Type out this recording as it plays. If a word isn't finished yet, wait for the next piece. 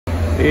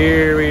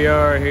Here we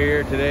are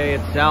here today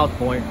at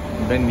Southpointe.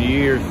 It's been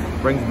years,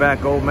 brings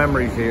back old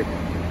memories here.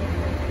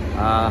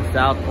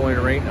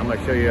 Southpointe Arena. I'm going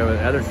to show you on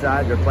the other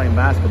side. They're playing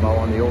basketball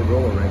on the old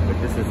roller rink,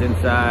 but this is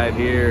inside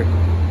here,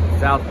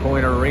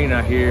 Southpointe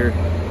Arena here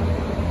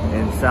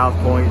in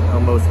Southpointe,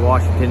 almost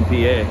Washington,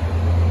 PA.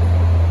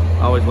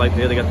 I always like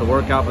they got the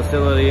workout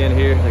facility in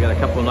here. They got a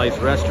couple of nice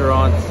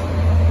restaurants.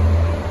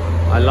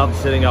 I loved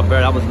sitting up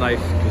there. That was nice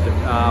because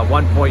at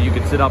one point you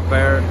could sit up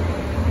there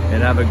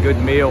and have a good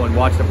meal and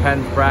watch the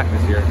Pens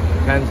practice here.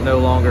 The Pens no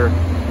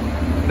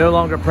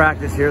longer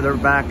practice here. They're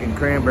back in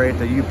Cranberry at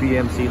the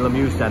UPMC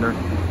Lemieux Center.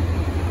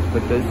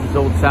 But this is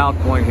old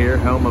Southpointe here,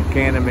 home of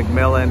Cannon,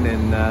 McMillan,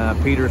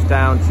 and Peters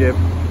Township,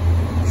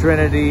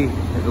 Trinity.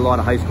 There's a lot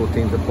of high school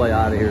teams that play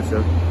out of here.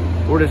 So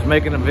we're just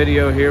making a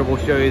video here. We'll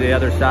show you the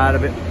other side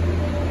of it.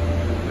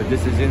 But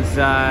this is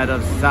inside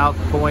of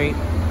Southpointe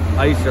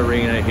Ice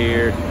Arena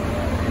here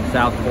in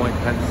Southpointe,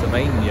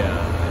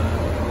 Pennsylvania.